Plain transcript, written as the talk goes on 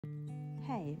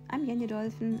Hey, I'm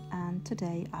Adilson, and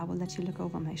today I will let you look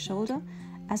over my shoulder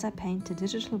as I paint a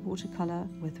digital watercolour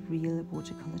with real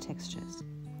watercolour textures.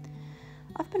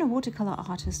 I've been a watercolour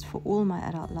artist for all my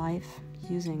adult life,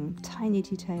 using tiny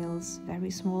details,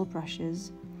 very small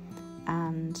brushes,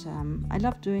 and I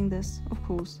love doing this, of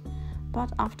course,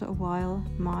 but after a while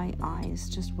my eyes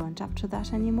just weren't up to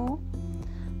that anymore.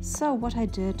 So what I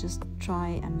did, just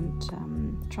try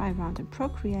around in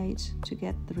Procreate to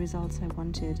get the results I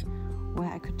wanted, where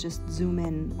I could just zoom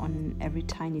in on every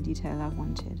tiny detail I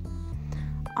wanted.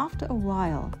 After a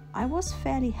while, I was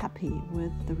fairly happy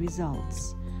with the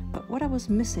results, but what I was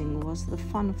missing was the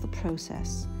fun of the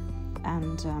process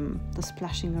and the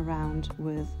splashing around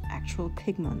with actual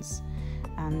pigments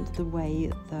and the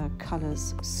way the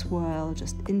colors swirl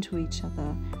just into each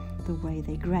other, the way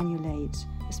they granulate,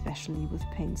 especially with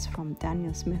paints from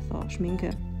Daniel Smith or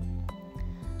Schminke.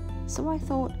 So I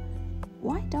thought,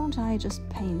 why don't I just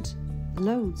paint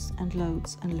loads and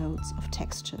loads and loads of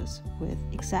textures with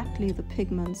exactly the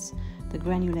pigments, the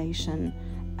granulation,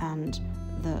 and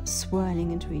the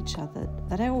swirling into each other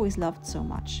that I always loved so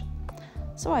much.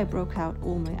 So I broke out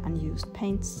all my unused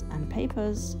paints and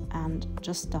papers and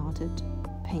just started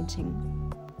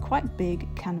painting quite big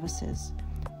canvases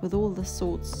with all the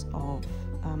sorts of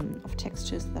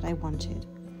textures that I wanted.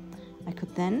 I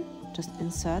could then just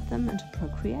insert them into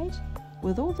Procreate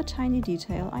with all the tiny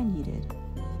detail I needed.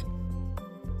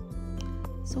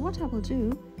 So what I will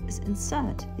do is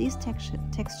insert these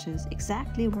textures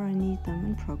exactly where I need them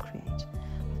in Procreate.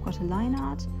 I've got a line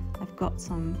art, I've got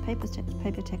some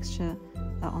paper texture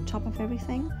on top of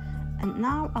everything, and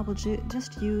now I will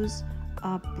just use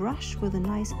a brush with a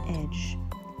nice edge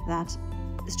that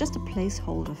is just a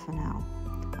placeholder for now.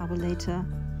 I will later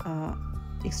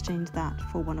exchange that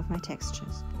for one of my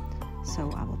textures. So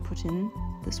I will put in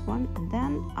this one, and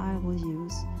then I will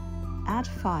use Add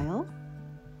File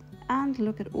and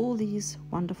look at all these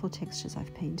wonderful textures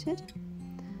I've painted,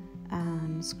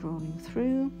 and scrolling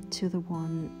through to the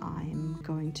one I'm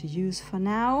going to use for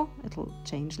now. It'll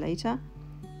change later.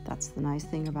 That's the nice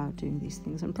thing about doing these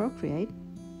things in Procreate.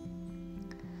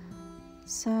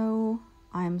 So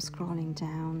I'm scrolling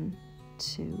down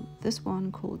to this one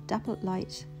called Dappled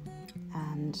Light,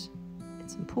 and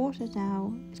it's imported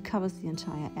now. It covers the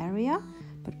entire area,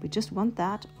 but we just want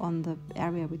that on the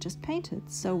area we just painted.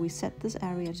 So we set this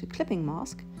area to clipping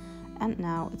mask, and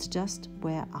now it's just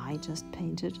where I just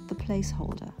painted the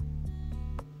placeholder.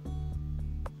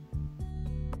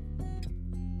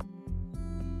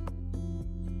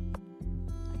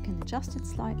 I can adjust it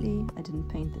slightly. I didn't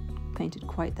paint it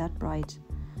quite that bright.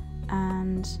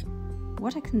 And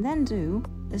what I can then do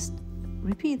is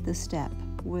repeat this step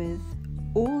with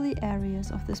all the areas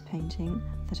of this painting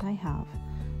that I have.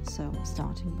 So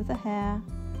starting with the hair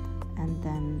and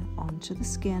then onto the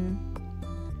skin,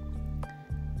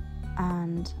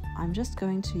 and I'm just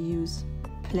going to use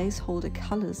placeholder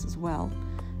colors as well.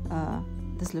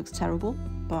 This looks terrible,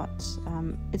 but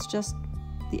it's just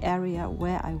the area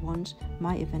where I want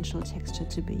my eventual texture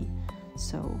to be.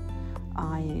 So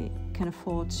I can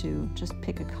afford to just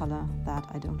pick a color that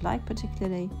I don't like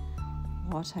particularly.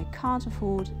 What I can't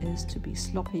afford is to be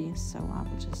sloppy, so I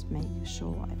will just make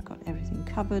sure I've got everything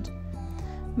covered,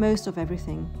 most of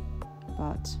everything,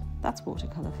 but that's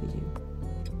watercolor for you.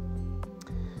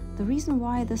 The reason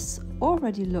why this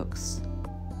already looks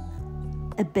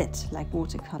a bit like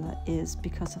watercolor is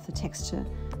because of the texture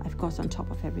I've got on top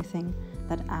of everything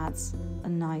that adds a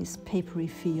nice papery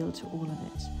feel to all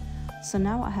of it. So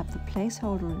now I have the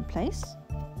placeholder in place,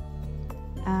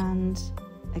 and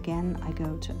again I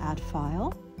go to Add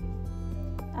File,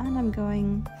 and I'm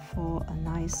going for a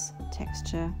nice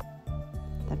texture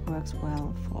that works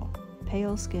well for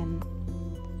pale skin,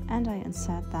 and I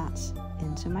insert that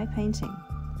into my painting.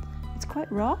 It's quite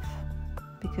rough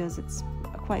because it's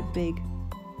a quite big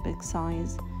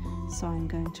size, so I'm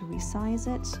going to resize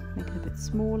it, make it a bit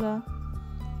smaller,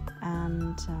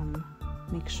 and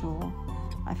make sure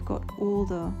I've got all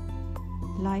the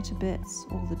lighter bits,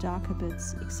 all the darker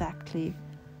bits exactly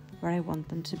where I want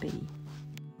them to be.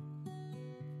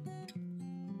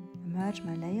 Merge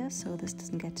my layers so this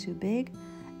doesn't get too big,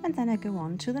 and then I go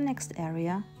on to the next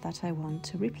area that I want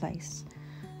to replace.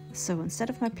 So instead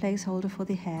of my placeholder for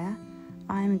the hair,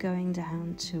 I'm going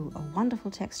down to a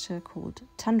wonderful texture called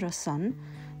Tundra Sun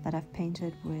that I've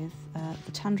painted with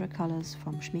the Tundra colors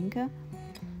from Schminke.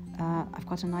 I've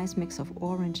got a nice mix of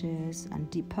oranges and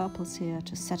deep purples here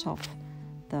to set off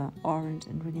the orange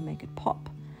and really make it pop.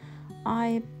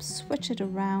 I switch it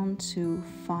around to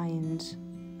find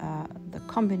the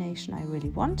combination I really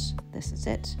want. This is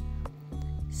it.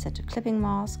 Set to clipping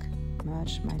mask,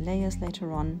 merge my layers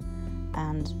later on,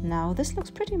 And now this looks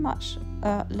pretty much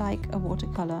like a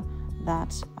watercolor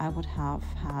that I would have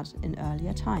had in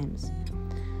earlier times.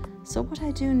 So what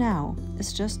I do now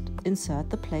is just insert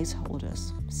the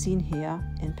placeholders, seen here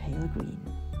in pale green.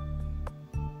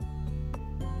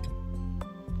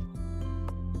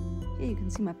 Here you can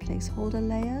see my placeholder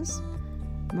layers.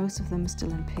 Most of them are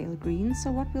still in pale green, so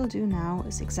what we'll do now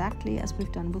is exactly as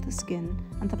we've done with the skin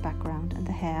and the background and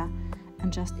the hair,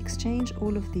 and just exchange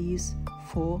all of these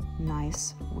for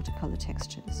nice watercolor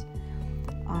textures.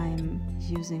 I'm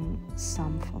using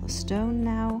some for the stone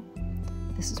now.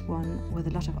 This is one with a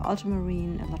lot of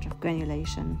ultramarine, a lot of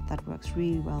granulation that works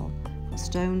really well for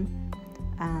stone,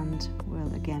 and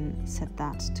we'll again set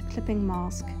that to clipping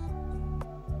mask.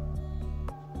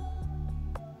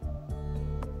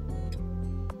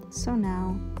 So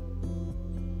now,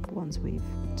 once we've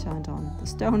turned on the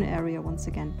stone area once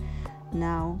again,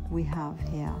 now we have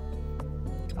here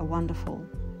a wonderful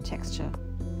texture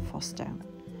for stone.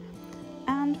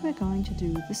 And we're going to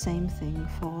do the same thing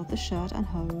for the shirt and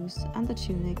hose and the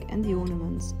tunic and the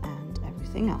ornaments and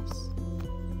everything else.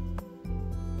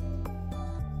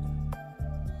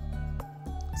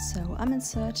 So I'm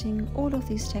inserting all of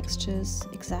these textures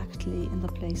exactly in the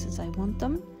places I want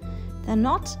them. They're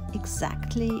not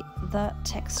exactly the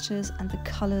textures and the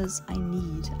colors I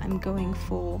need. I'm going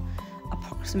for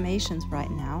approximations right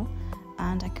now,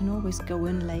 and I can always go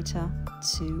in later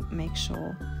to make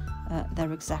sure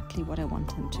they're exactly what I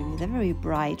want them to be. They're very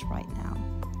bright right now,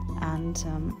 and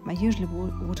my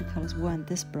usual watercolors weren't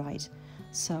this bright,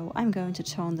 so I'm going to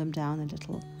tone them down a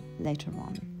little later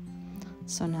on.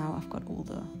 So now I've got all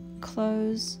the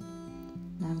clothes.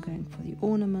 Now I'm going for the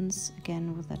ornaments,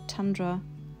 again with that tundra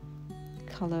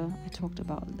color I talked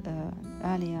about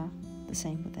earlier, the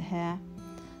same with the hair.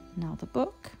 Now the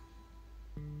book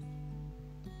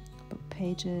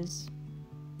pages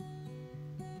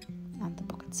and the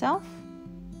book itself.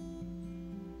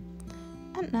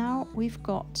 And now we've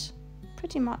got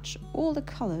pretty much all the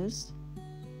colors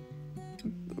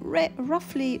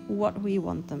roughly what we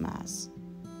want them as.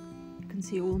 You can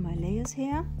see all my layers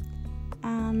here,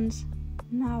 and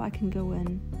now I can go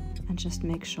in and just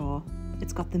make sure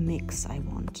it's got the mix I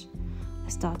want. I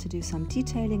start to do some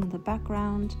detailing in the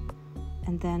background,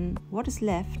 and then what is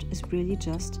left is really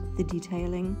just the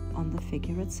detailing on the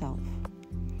figure itself.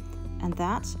 And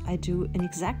that I do in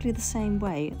exactly the same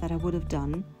way that I would have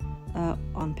done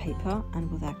on paper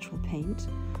and with actual paint.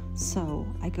 So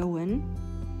I go in,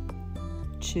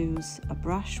 choose a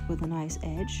brush with a nice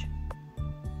edge,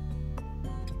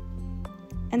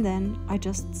 and then I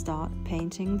just start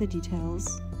painting the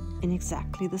details in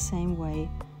exactly the same way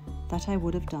that I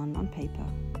would have done on paper.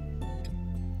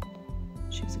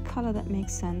 Choose a color that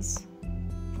makes sense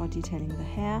for detailing the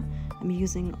hair. I'm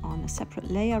using on a separate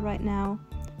layer right now,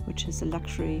 which is a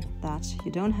luxury that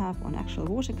you don't have on actual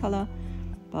watercolor,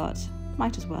 but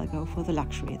might as well go for the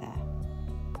luxury there.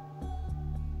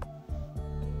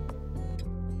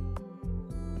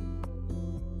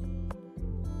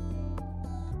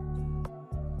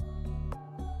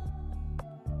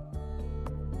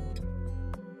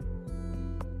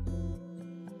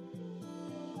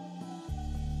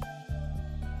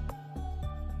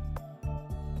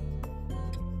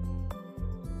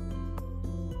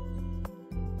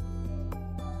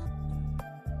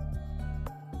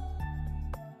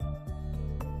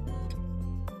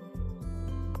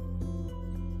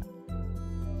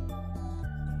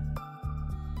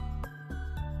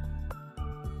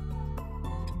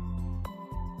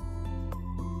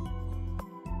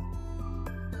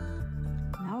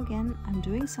 Again, I'm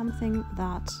doing something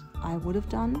that I would have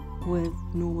done with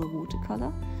normal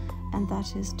watercolor, and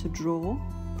that is to draw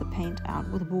the paint out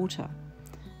with water.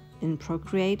 In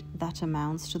Procreate, that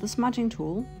amounts to the smudging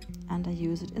tool, and I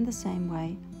use it in the same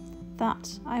way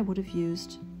that I would have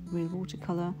used real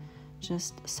watercolor,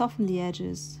 just soften the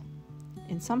edges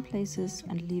in some places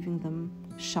and leaving them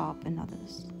sharp in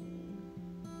others.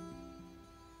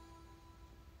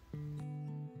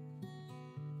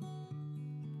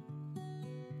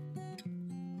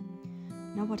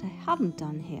 Now what I haven't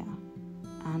done here,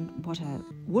 and what I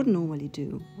would normally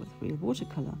do with real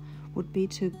watercolor, would be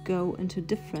to go into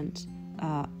different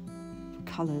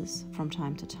colors from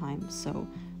time to time. So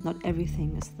not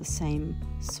everything is the same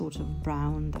sort of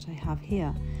brown that I have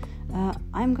here.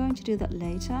 I'm going to do that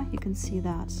later. You can see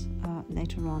that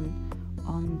later on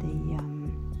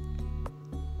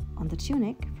the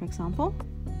tunic, for example.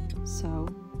 So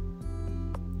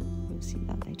we'll see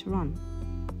that later on.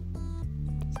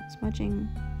 Smudging.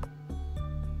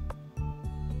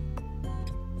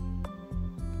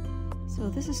 So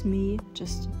this is me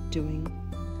just doing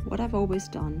what I've always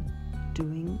done,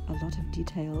 doing a lot of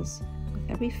details with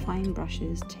very fine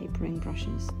brushes, tapering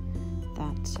brushes,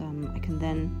 that I can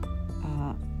then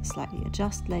slightly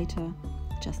adjust later,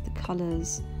 adjust the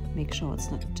colors, make sure it's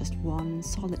not just one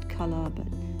solid color but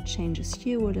changes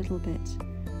hue a little bit.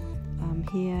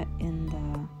 Here in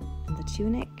the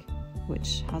tunic,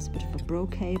 which has a bit of a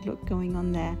brocade look going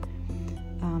on there,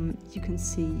 you can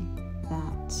see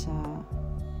that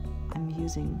I'm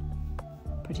using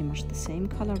pretty much the same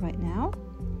color right now,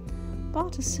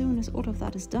 but as soon as all of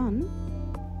that is done,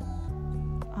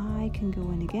 I can go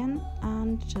in again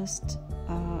and just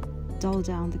dull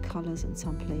down the colors in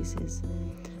some places,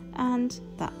 and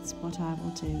that's what I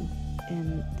will do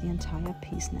in the entire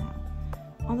piece now.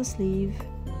 On the sleeve,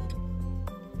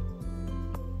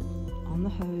 on the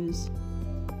hose,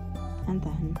 and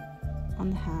then on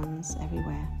the hands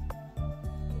everywhere.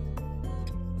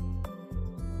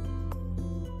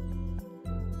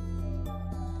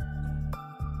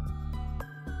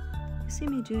 You see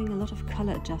me doing a lot of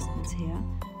color adjustments here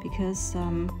because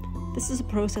this is a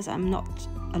process I'm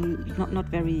not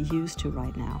very used to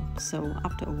right now. So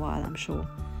after a while, I'm sure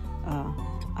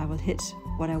I will hit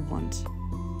what I want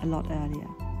a lot earlier.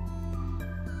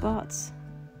 But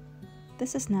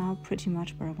this is now pretty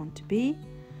much where I want to be.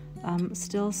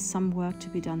 Still some work to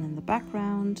be done in the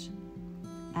background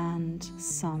and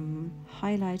some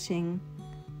highlighting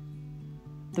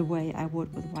the way I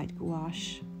would with white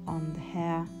gouache on the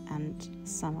hair and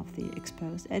some of the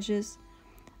exposed edges.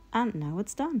 And now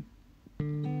it's done.